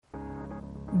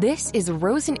This is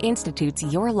Rosen Institute's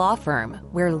Your Law Firm,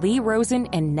 where Lee Rosen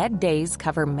and Ned Days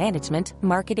cover management,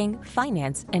 marketing,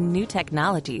 finance, and new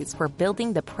technologies for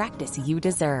building the practice you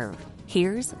deserve.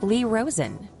 Here's Lee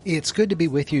Rosen. It's good to be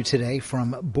with you today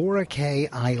from Boracay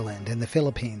Island in the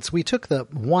Philippines. We took the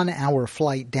 1-hour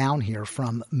flight down here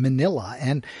from Manila,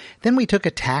 and then we took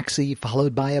a taxi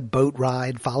followed by a boat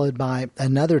ride followed by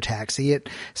another taxi. It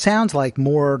sounds like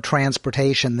more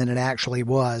transportation than it actually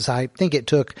was. I think it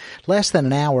took less than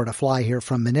an hour to fly here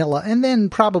from Manila and then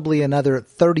probably another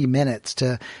 30 minutes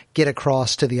to get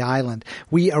across to the island.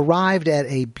 We arrived at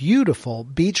a beautiful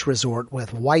beach resort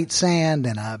with white sand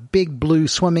and a big blue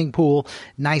swimming pool,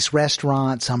 nice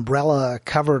restaurants,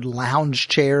 umbrella-covered lounge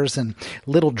chairs, and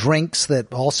little drinks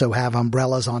that also have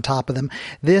umbrellas on top of them.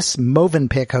 This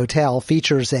Movenpick hotel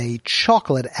features a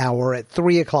chocolate hour at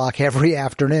 3 o'clock every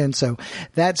afternoon, so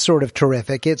that's sort of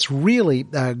terrific. It's really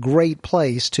a great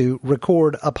place to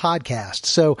record a podcast.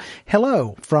 So,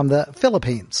 hello from the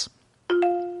Philippines.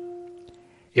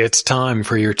 It's time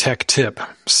for your tech tip.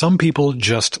 Some people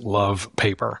just love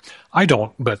paper. I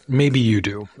don't, but maybe you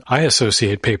do. I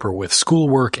associate paper with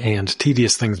schoolwork and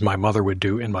tedious things my mother would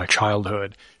do in my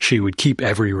childhood. She would keep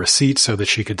every receipt so that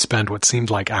she could spend what seemed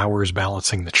like hours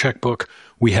balancing the checkbook.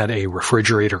 We had a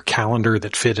refrigerator calendar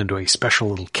that fit into a special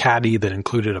little caddy that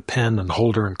included a pen and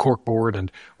holder and corkboard, and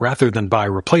rather than buy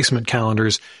replacement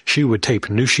calendars, she would tape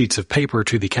new sheets of paper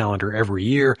to the calendar every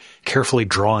year, carefully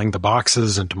drawing the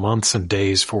boxes into months and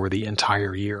days for the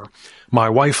entire year. My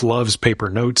wife loves paper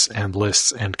notes and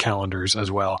lists and calendars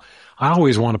as well. I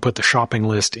always want to put the shopping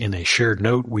list in a shared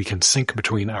note we can sync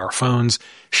between our phones.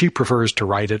 She prefers to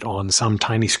write it on some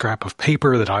tiny scrap of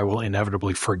paper that I will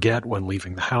inevitably forget when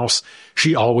leaving the house.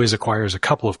 She always acquires a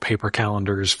couple of paper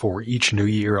calendars for each new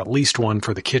year, at least one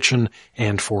for the kitchen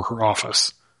and for her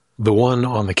office. The one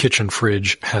on the kitchen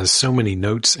fridge has so many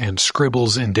notes and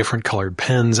scribbles in different colored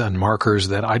pens and markers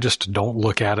that I just don't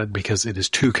look at it because it is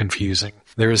too confusing.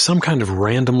 There is some kind of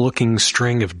random-looking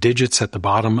string of digits at the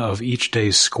bottom of each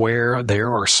day's square.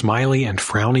 There are smiley and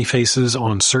frowny faces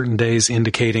on certain days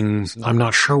indicating I'm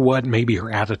not sure what, maybe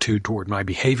her attitude toward my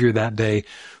behavior that day.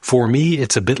 For me,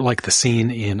 it's a bit like the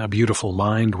scene in A Beautiful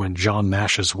Mind when John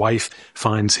Nash's wife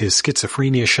finds his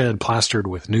schizophrenia shed plastered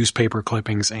with newspaper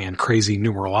clippings and crazy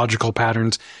numerological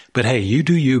patterns. But hey, you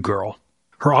do you, girl.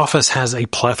 Her office has a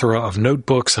plethora of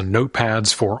notebooks and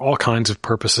notepads for all kinds of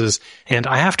purposes, and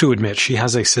I have to admit she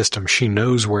has a system. She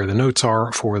knows where the notes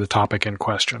are for the topic in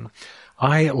question.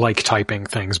 I like typing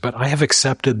things, but I have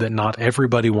accepted that not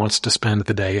everybody wants to spend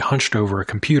the day hunched over a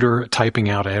computer typing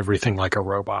out everything like a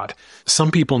robot. Some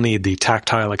people need the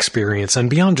tactile experience, and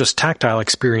beyond just tactile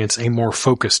experience, a more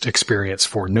focused experience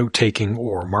for note-taking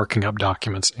or marking up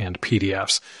documents and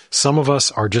PDFs. Some of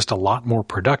us are just a lot more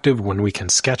productive when we can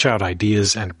sketch out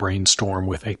ideas and brainstorm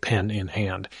with a pen in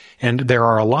hand. And there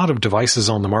are a lot of devices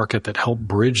on the market that help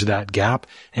bridge that gap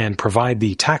and provide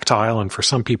the tactile and for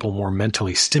some people more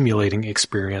mentally stimulating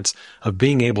experience of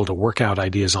being able to work out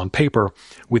ideas on paper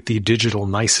with the digital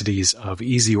niceties of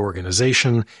easy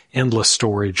organization, endless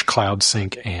storage, cloud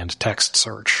sync, and text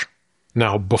search.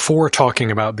 Now, before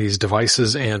talking about these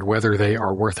devices and whether they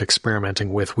are worth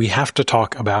experimenting with, we have to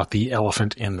talk about the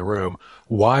elephant in the room.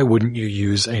 Why wouldn't you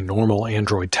use a normal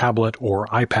Android tablet or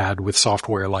iPad with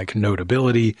software like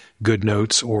Notability,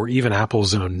 GoodNotes, or even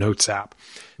Apple's own Notes app?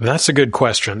 That's a good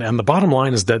question, and the bottom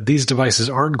line is that these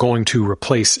devices aren't going to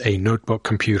replace a notebook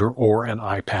computer or an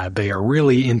iPad. They are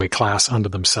really in a class unto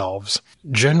themselves.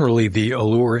 Generally, the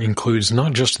allure includes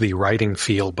not just the writing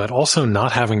feel, but also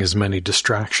not having as many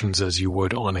distractions as you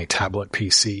would on a tablet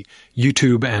PC.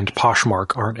 YouTube and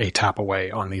Poshmark aren't a tap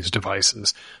away on these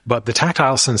devices. But the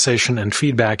tactile sensation and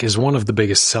feedback is one of the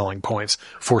biggest selling points.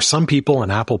 For some people,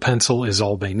 an Apple Pencil is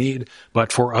all they need,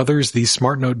 but for others, these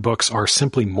smart notebooks are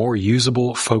simply more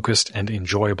usable, focused, and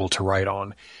enjoyable to write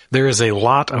on. There is a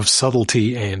lot of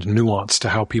subtlety and nuance to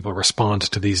how people respond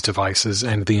to these devices,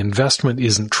 and the investment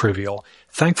isn't trivial.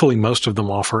 Thankfully, most of them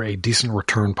offer a decent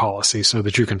return policy so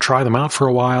that you can try them out for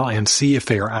a while and see if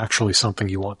they are actually something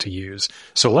you want to use.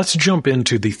 So let's jump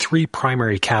into the 3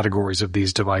 primary categories of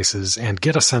these devices and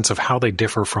get a sense of how they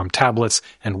differ from tablets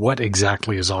and what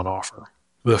exactly is on offer.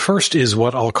 The first is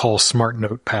what I'll call smart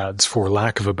notepads, for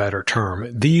lack of a better term.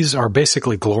 These are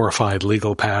basically glorified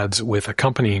legal pads with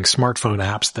accompanying smartphone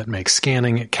apps that make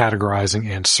scanning, categorizing,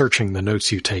 and searching the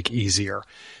notes you take easier.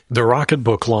 The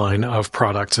Rocketbook line of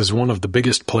products is one of the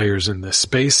biggest players in this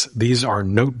space. These are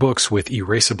notebooks with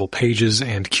erasable pages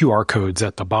and QR codes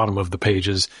at the bottom of the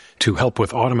pages to help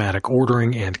with automatic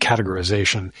ordering and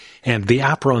categorization. And the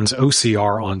app runs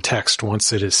OCR on text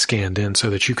once it is scanned in so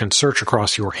that you can search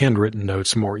across your handwritten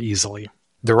notes more easily.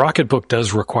 The Rocketbook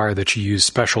does require that you use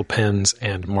special pens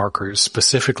and markers,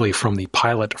 specifically from the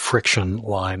Pilot Friction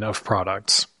line of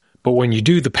products. But when you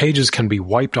do, the pages can be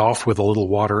wiped off with a little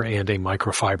water and a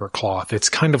microfiber cloth. It's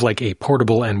kind of like a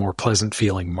portable and more pleasant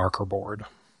feeling marker board.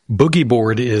 Boogie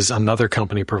Board is another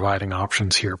company providing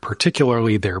options here,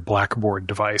 particularly their Blackboard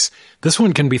device. This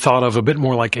one can be thought of a bit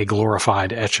more like a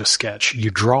glorified Etch-a-Sketch.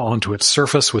 You draw onto its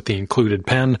surface with the included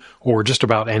pen, or just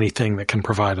about anything that can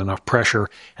provide enough pressure,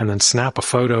 and then snap a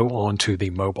photo onto the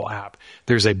mobile app.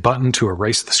 There's a button to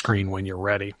erase the screen when you're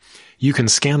ready. You can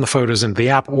scan the photos into the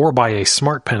app or buy a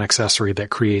smart pen accessory that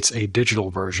creates a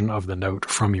digital version of the note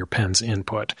from your pen's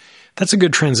input. That's a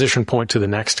good transition point to the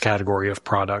next category of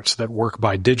products that work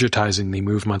by digitizing the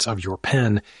movements of your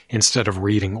pen instead of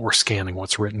reading or scanning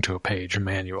what's written to a page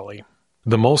manually.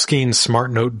 The Moleskine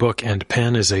Smart Notebook and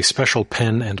Pen is a special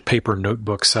pen and paper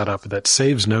notebook setup that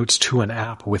saves notes to an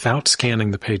app without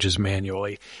scanning the pages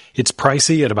manually. It's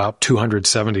pricey at about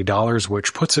 $270,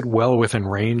 which puts it well within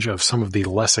range of some of the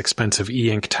less expensive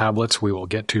eink tablets we will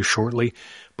get to shortly.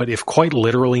 But if quite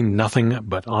literally nothing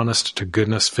but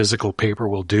honest-to-goodness physical paper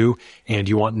will do, and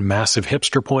you want massive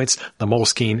hipster points, the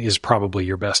Moleskine is probably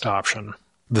your best option.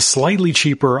 The slightly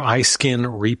cheaper iSkin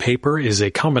Repaper is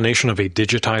a combination of a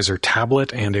digitizer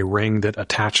tablet and a ring that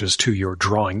attaches to your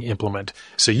drawing implement.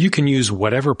 So you can use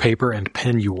whatever paper and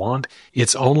pen you want.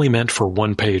 It's only meant for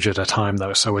one page at a time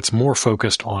though, so it's more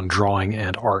focused on drawing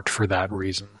and art for that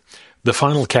reason. The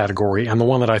final category, and the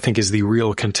one that I think is the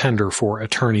real contender for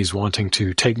attorneys wanting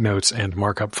to take notes and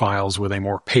mark up files with a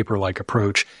more paper-like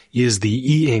approach, is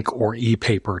the e-ink or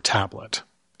e-paper tablet.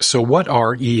 So what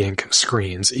are e-ink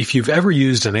screens? If you've ever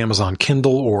used an Amazon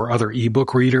Kindle or other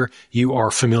ebook reader, you are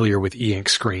familiar with e-ink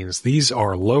screens. These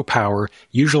are low power,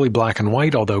 usually black and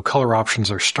white, although color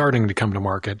options are starting to come to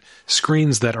market,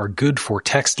 screens that are good for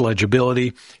text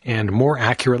legibility and more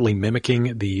accurately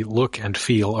mimicking the look and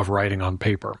feel of writing on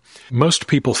paper. Most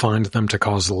people find them to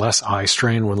cause less eye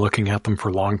strain when looking at them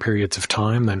for long periods of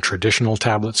time than traditional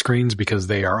tablet screens because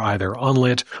they are either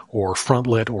unlit or front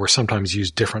lit or sometimes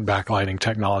use different backlighting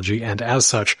technology. And as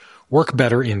such, work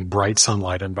better in bright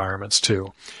sunlight environments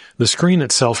too. The screen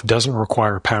itself doesn't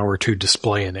require power to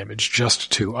display an image,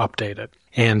 just to update it.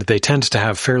 And they tend to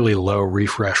have fairly low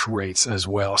refresh rates as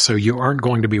well, so you aren't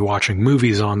going to be watching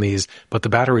movies on these, but the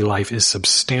battery life is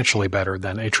substantially better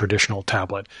than a traditional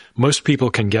tablet. Most people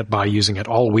can get by using it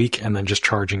all week and then just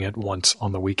charging it once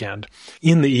on the weekend.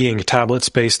 In the e-ink tablet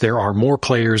space, there are more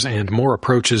players and more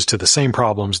approaches to the same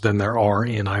problems than there are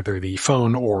in either the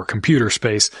phone or computer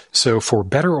space, so for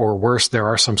better or worse, there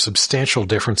are some substantial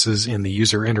differences in the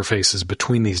user interfaces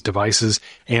between these devices,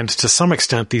 and to some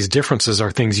extent, these differences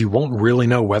are things you won't really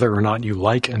know whether or not you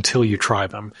like until you try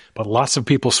them, but lots of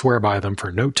people swear by them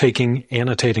for note-taking,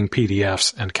 annotating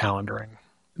PDFs, and calendaring.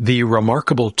 The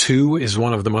Remarkable 2 is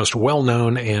one of the most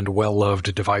well-known and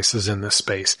well-loved devices in this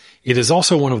space. It is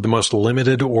also one of the most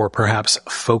limited or perhaps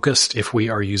focused if we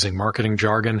are using marketing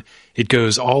jargon. It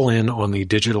goes all in on the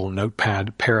digital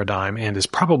notepad paradigm and is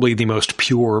probably the most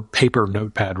pure paper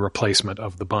notepad replacement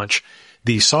of the bunch.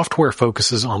 The software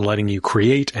focuses on letting you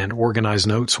create and organize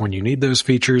notes when you need those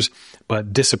features,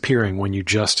 but disappearing when you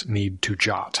just need to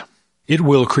jot. It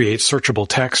will create searchable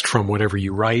text from whatever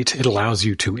you write. It allows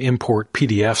you to import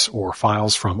PDFs or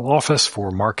files from Office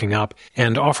for marking up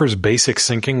and offers basic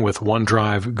syncing with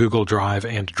OneDrive, Google Drive,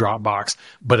 and Dropbox,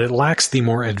 but it lacks the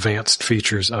more advanced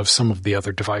features of some of the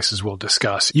other devices we'll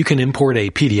discuss. You can import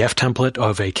a PDF template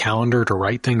of a calendar to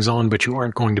write things on, but you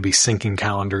aren't going to be syncing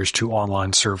calendars to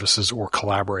online services or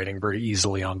collaborating very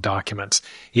easily on documents.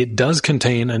 It does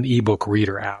contain an ebook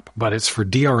reader app, but it's for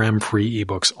DRM-free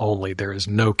ebooks only. There is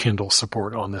no Kindle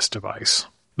support on this device.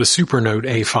 The Supernote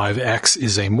A5X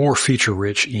is a more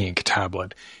feature-rich e-ink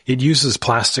tablet. It uses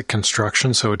plastic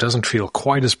construction, so it doesn't feel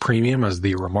quite as premium as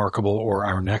the Remarkable or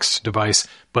our next device,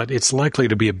 but it's likely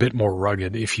to be a bit more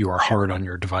rugged if you are hard on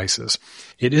your devices.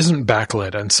 It isn't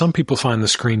backlit, and some people find the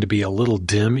screen to be a little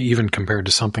dim even compared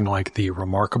to something like the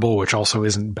Remarkable, which also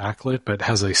isn't backlit but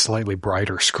has a slightly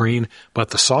brighter screen, but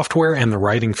the software and the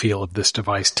writing feel of this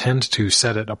device tend to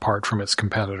set it apart from its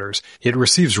competitors. It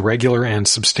receives regular and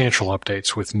substantial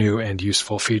updates with new and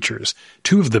useful features.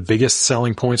 Two of the biggest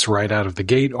selling points right out of the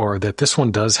gate are that this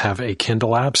one does have a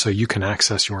Kindle app, so you can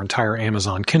access your entire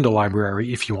Amazon Kindle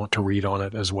library if you want to read on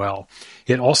it as well.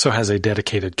 It also has a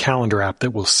dedicated calendar app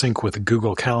that will sync with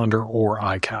Google Calendar or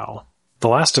iCal. The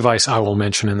last device I will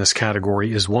mention in this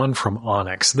category is one from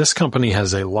Onyx. This company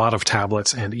has a lot of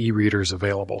tablets and e-readers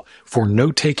available. For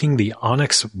note-taking, the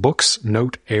Onyx Books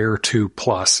Note Air 2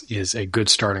 Plus is a good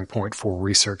starting point for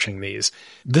researching these.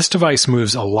 This device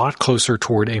moves a lot closer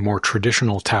toward a more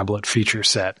traditional tablet feature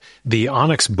set. The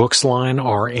Onyx Books line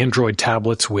are Android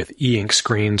tablets with e-ink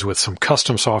screens with some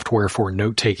custom software for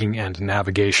note-taking and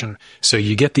navigation. So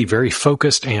you get the very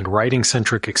focused and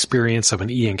writing-centric experience of an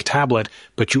e-ink tablet,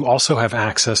 but you also have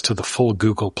access to the full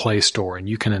Google Play Store, and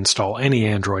you can install any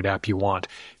Android app you want.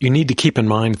 You need to keep in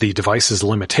mind the device's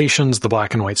limitations, the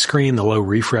black and white screen, the low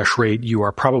refresh rate. You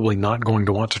are probably not going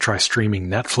to want to try streaming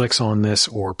Netflix on this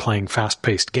or playing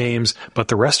fast-paced games, but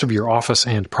the rest of your office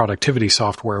and productivity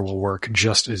software will work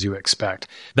just as you expect.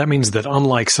 That means that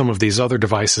unlike some of these other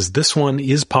devices, this one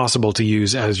is possible to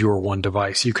use as your one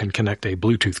device. You can connect a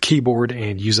Bluetooth keyboard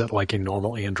and use it like a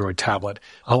normal Android tablet.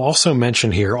 I'll also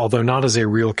mention here, although not as a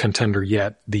real contender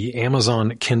yet, the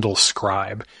Amazon Kindle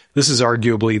Scribe. This is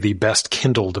arguably the best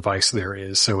Kindle device there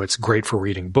is, so it's great for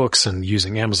reading books and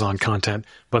using Amazon content,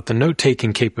 but the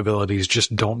note-taking capabilities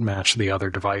just don't match the other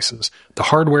devices. The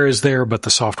hardware is there, but the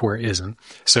software isn't.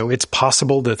 So it's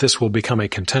possible that this will become a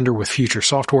contender with future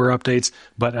software updates,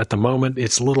 but at the moment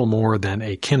it's little more than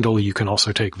a Kindle you can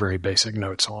also take very basic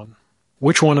notes on.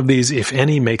 Which one of these, if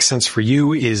any, makes sense for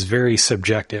you is very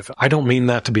subjective. I don't mean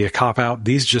that to be a cop-out.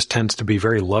 These just tend to be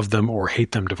very love them or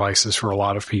hate them devices for a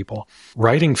lot of people.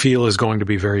 Writing feel is going to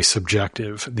be very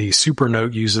subjective. The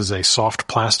Supernote uses a soft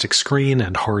plastic screen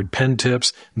and hard pen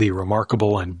tips. The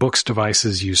Remarkable and Books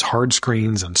devices use hard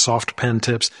screens and soft pen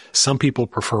tips. Some people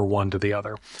prefer one to the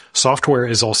other. Software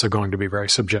is also going to be very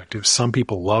subjective. Some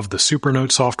people love the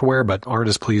Supernote software but aren't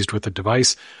as pleased with the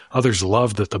device. Others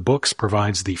love that the Books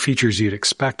provides the features you'd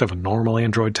expect of a normal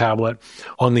Android tablet.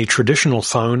 On the traditional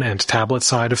phone and tablet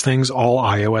side of things, all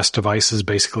iOS devices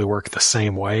basically work the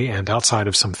same way, and outside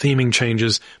of some theming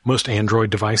changes, most Android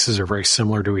devices are very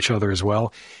similar to each other as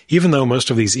well. Even though most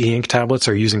of these e-ink tablets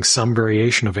are using some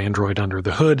variation of Android under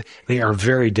the hood, they are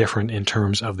very different in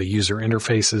terms of the user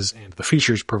interfaces and the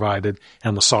features provided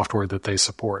and the software that they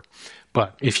support.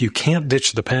 But if you can't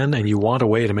ditch the pen and you want a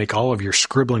way to make all of your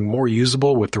scribbling more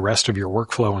usable with the rest of your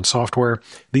workflow and software,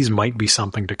 these might be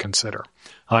something to consider.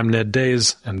 I'm Ned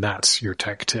Days, and that's your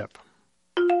tech tip.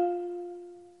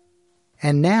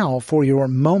 And now for your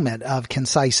moment of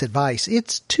concise advice.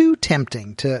 It's too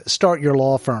tempting to start your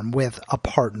law firm with a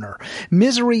partner.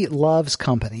 Misery loves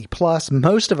company. Plus,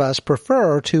 most of us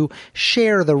prefer to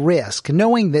share the risk,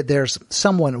 knowing that there's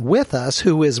someone with us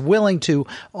who is willing to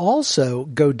also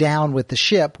go down with the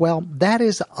ship. Well, that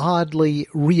is oddly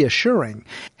reassuring.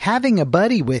 Having a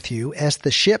buddy with you as the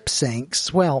ship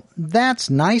sinks, well, that's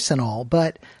nice and all,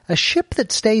 but a ship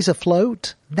that stays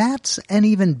afloat, that's an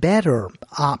even better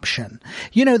option.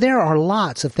 You know, there are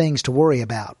lots of things to worry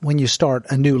about when you start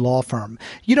a new law firm.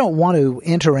 You don't want to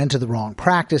enter into the wrong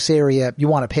practice area. You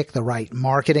want to pick the right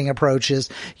marketing approaches.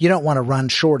 You don't want to run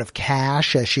short of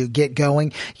cash as you get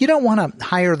going. You don't want to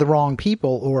hire the wrong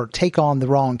people or take on the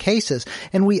wrong cases.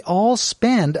 And we all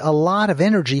spend a lot of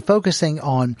energy focusing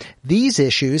on these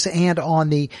issues and on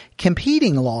the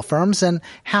competing law firms and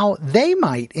how they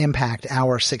might impact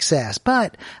our success.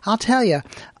 But I'll tell you,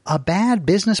 a bad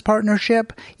business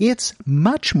partnership, it's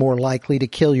much more likely to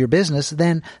kill your business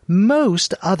than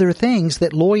most other things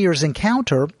that lawyers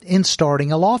encounter in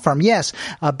starting a law firm. Yes,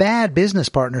 a bad business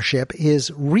partnership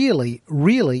is really,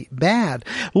 really bad.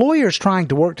 Lawyers trying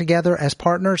to work together as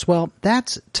partners, well,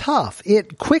 that's tough.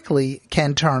 It quickly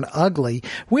can turn ugly.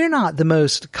 We're not the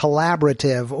most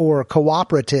collaborative or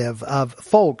cooperative of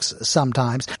folks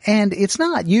sometimes, and it's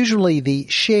not usually the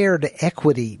shared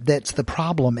equity that's the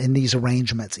problem in these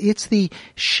arrangements. It's the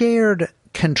shared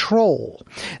control.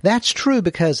 That's true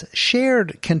because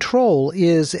shared control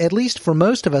is, at least for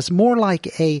most of us, more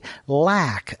like a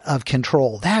lack of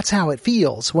control. That's how it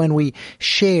feels when we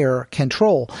share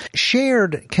control.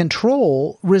 Shared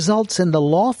control results in the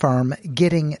law firm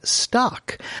getting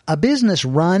stuck. A business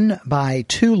run by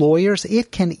two lawyers,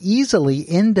 it can easily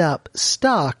end up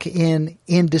stuck in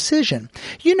indecision.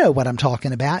 You know what I'm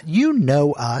talking about. You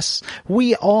know us.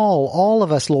 We all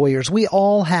of us lawyers, we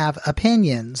all have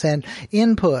opinions and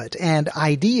input and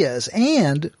ideas,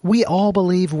 and we all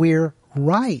believe we're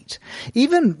right.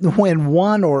 Even when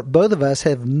one or both of us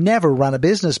have never run a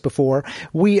business before,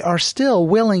 we are still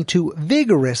willing to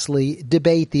vigorously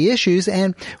debate the issues,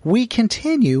 and we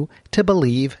continue to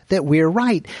believe that we're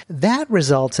right. That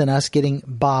results in us getting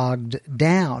bogged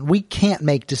down. We can't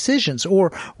make decisions,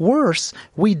 or worse,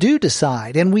 we do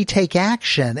decide and we take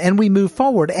action and we move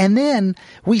forward, and then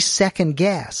we second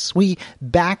guess. We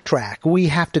backtrack. We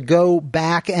have to go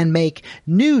back and make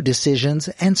new decisions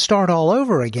and start all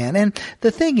over again. And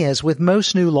the thing is, with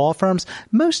most new law firms,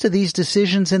 most of these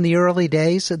decisions in the early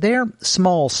days, they're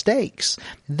small stakes.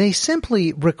 They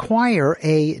simply require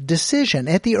a decision.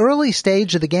 At the early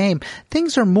stage of the game,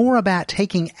 things are more about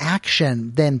taking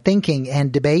action than thinking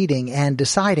and debating and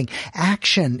deciding.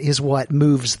 Action is what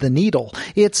moves the needle.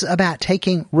 It's about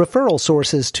taking referral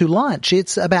sources to lunch.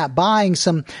 It's about buying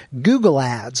some Google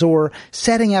ads or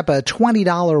setting up a $20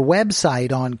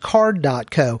 website on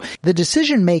card.co. The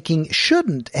decision-making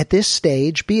shouldn't, at this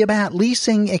stage, be about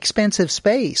leasing expensive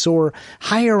space or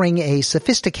hiring a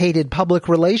sophisticated public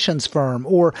relations firm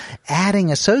or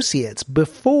adding associates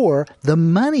before the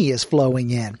money is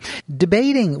flowing in.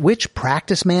 Debating which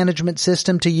practice management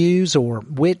system to use or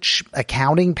which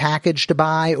accounting package to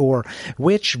buy or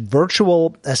which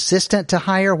virtual assistant to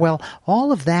hire, well,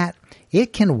 all of that,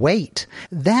 it can wait.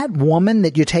 That woman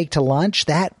that you take to lunch,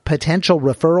 that potential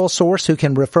referral source who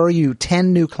can refer you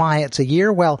 10 new clients a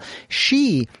year, well,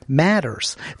 she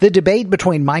matters. The debate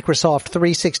between Microsoft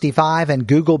 365 and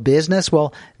Google Business,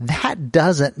 well, that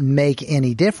doesn't make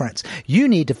any difference. You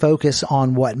need to focus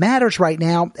on what matters right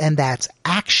now, and that's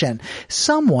action.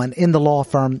 Someone in the law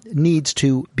firm needs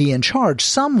to be in charge.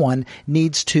 Someone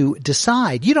needs to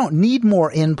decide. You don't need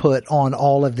more input on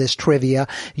all of this trivia.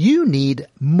 You need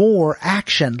more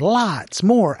action, lots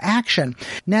more action.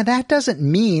 Now, that doesn't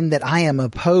mean that I am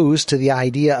opposed to the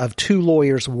idea of two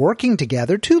lawyers working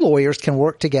together. Two lawyers can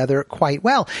work together quite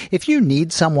well. If you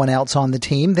need someone else on the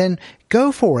team, then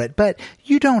go for it. But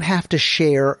you don't have to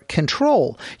share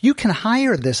control. You can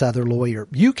hire this other lawyer.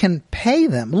 You can pay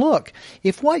them. Look,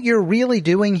 if what you're really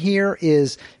doing here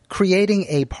is creating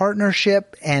a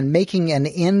partnership and making an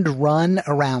end run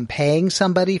around paying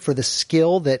somebody for the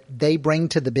skill that they bring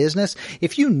to the business,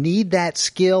 if you need that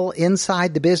skill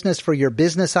inside the business for your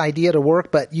business idea to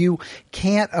work, but you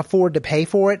can't afford to pay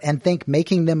for it and think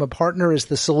making them a partner is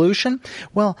the solution,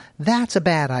 well, that's a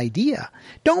bad idea.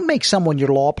 Don't make someone your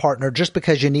law partner just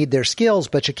because you need their skills,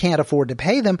 but you can't afford to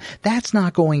pay them. That's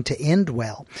not going to end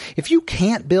well. If you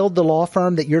can't build the law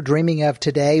firm that you're dreaming of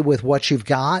today with what you've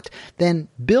got, then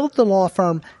build the law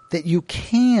firm that you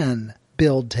can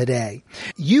build today.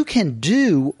 You can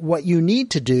do what you need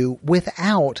to do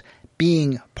without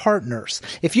being partners.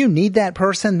 If you need that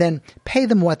person, then pay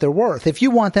them what they're worth. If you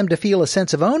want them to feel a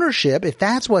sense of ownership, if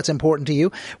that's what's important to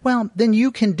you, well, then you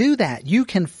can do that. You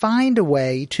can find a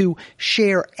way to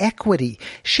share equity.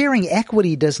 Sharing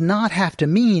equity does not have to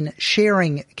mean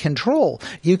sharing control.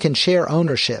 You can share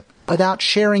ownership without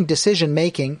sharing decision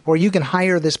making, or you can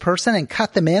hire this person and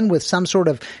cut them in with some sort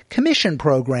of commission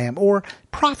program or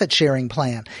profit sharing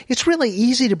plan. It's really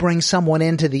easy to bring someone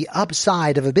into the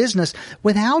upside of a business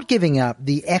without giving up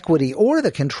the equity or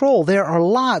the control. There are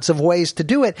lots of ways to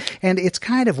do it, and it's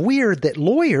kind of weird that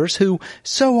lawyers who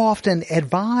so often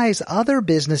advise other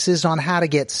businesses on how to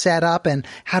get set up and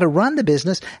how to run the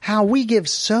business, how we give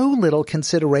so little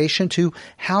consideration to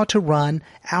how to run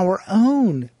our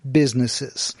own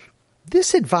businesses.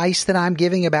 This advice that I'm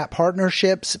giving about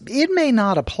partnerships, it may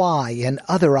not apply in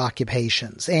other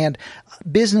occupations and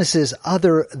businesses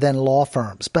other than law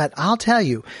firms. But I'll tell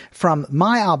you, from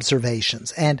my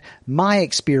observations and my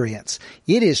experience,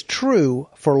 it is true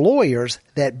for lawyers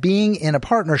that being in a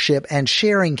partnership and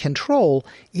sharing control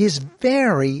is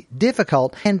very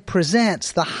difficult and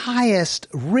presents the highest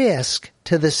risk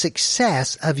to the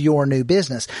success of your new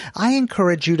business. I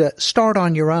encourage you to start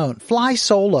on your own. Fly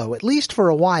solo, at least for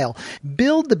a while.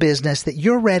 Build the business that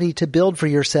you're ready to build for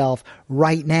yourself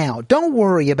right now. Don't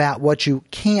worry about what you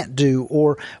can't do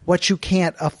or what you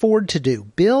can't afford to do.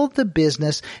 Build the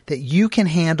business that you can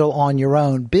handle on your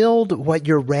own. Build what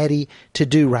you're ready to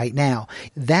do right now.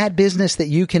 That business that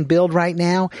you can build right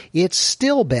now, it's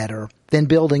still better than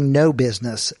building no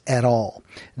business at all.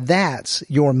 That's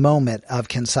your moment of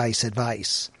concise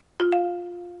advice.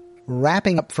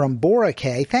 Wrapping up from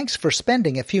Boracay, thanks for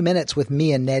spending a few minutes with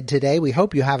me and Ned today. We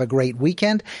hope you have a great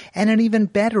weekend and an even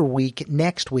better week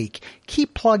next week.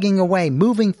 Keep plugging away,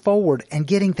 moving forward, and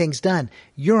getting things done.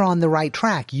 You're on the right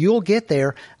track. You'll get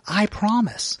there, I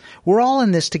promise. We're all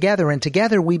in this together, and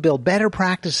together we build better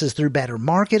practices through better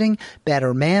marketing,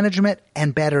 better management,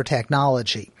 and better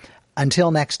technology.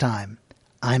 Until next time,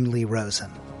 I'm Lee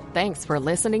Rosen. Thanks for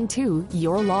listening to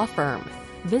Your Law Firm.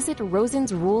 Visit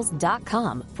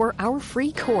rosensrules.com for our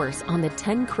free course on the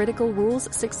 10 critical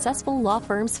rules successful law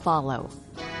firms follow.